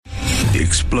The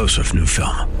explosive new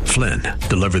film, Flynn,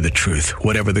 Deliver the Truth,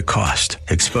 Whatever the Cost,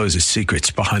 exposes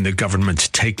secrets behind the government's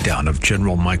takedown of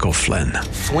General Michael Flynn.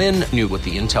 Flynn knew what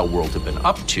the intel world had been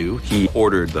up to. He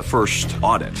ordered the first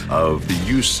audit of the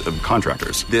use of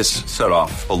contractors. This set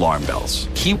off alarm bells.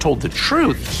 He told the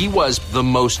truth. He was the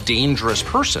most dangerous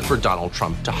person for Donald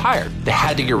Trump to hire. They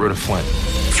had to get rid of Flynn.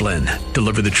 Flynn,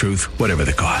 Deliver the Truth, Whatever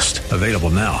the Cost. Available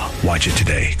now. Watch it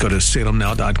today. Go to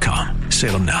salemnow.com.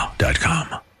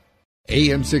 salemnow.com.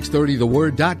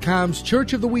 AM630TheWord.com's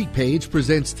Church of the Week page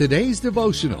presents today's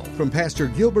devotional from Pastor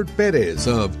Gilbert Perez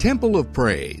of Temple of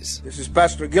Praise. This is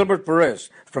Pastor Gilbert Perez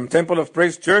from Temple of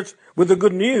Praise Church with the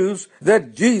good news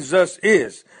that Jesus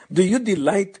is. Do you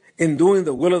delight in doing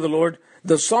the will of the Lord?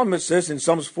 The psalmist says in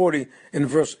Psalms 40 in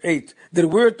verse 8 that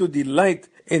we're to delight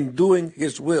in doing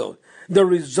His will. The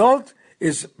result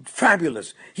is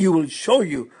fabulous. He will show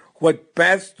you what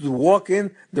paths to walk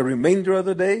in the remainder of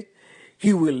the day.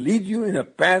 He will lead you in a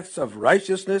path of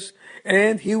righteousness,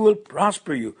 and He will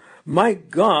prosper you. My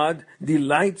God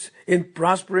delights in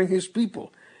prospering His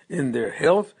people, in their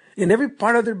health, in every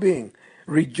part of their being.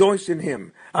 Rejoice in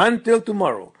Him. Until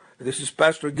tomorrow, this is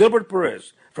Pastor Gilbert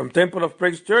Perez from Temple of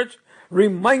Praise Church,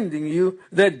 reminding you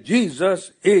that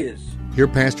Jesus is. Hear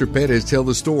Pastor Perez tell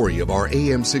the story of our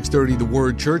AM 630 The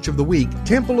Word Church of the Week,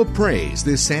 Temple of Praise,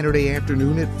 this Saturday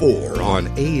afternoon at 4 on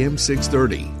AM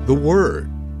 630 The Word.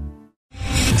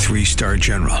 3-star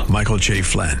General Michael J.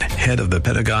 Flynn, head of the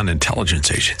Pentagon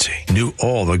Intelligence Agency, knew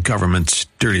all the government's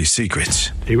dirty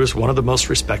secrets. He was one of the most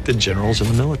respected generals in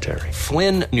the military.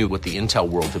 Flynn knew what the intel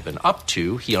world had been up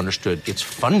to. He understood its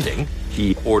funding.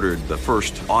 He ordered the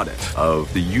first audit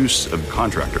of the use of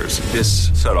contractors. This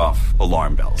set off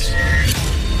alarm bells.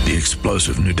 The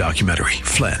explosive new documentary,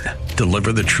 Flynn,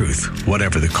 Deliver the Truth,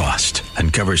 Whatever the Cost,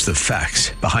 uncovers the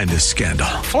facts behind this scandal.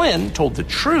 Flynn told the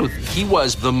truth. He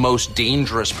was the most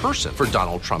dangerous person for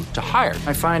Donald Trump to hire.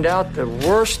 I find out the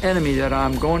worst enemy that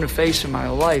I'm going to face in my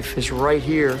life is right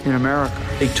here in America.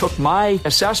 They took my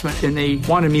assessment and they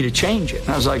wanted me to change it. And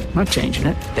I was like, I'm not changing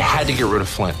it. They had to get rid of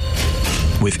Flynn.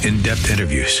 With in-depth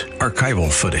interviews,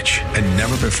 archival footage, and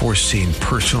never-before-seen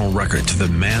personal records of the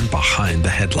man behind the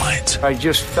headlines. I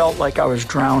just felt like I was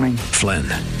drowning. Flynn,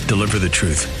 Deliver the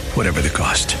Truth, Whatever the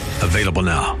Cost. Available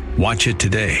now. Watch it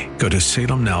today. Go to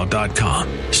salemnow.com.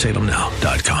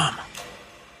 salemnow.com.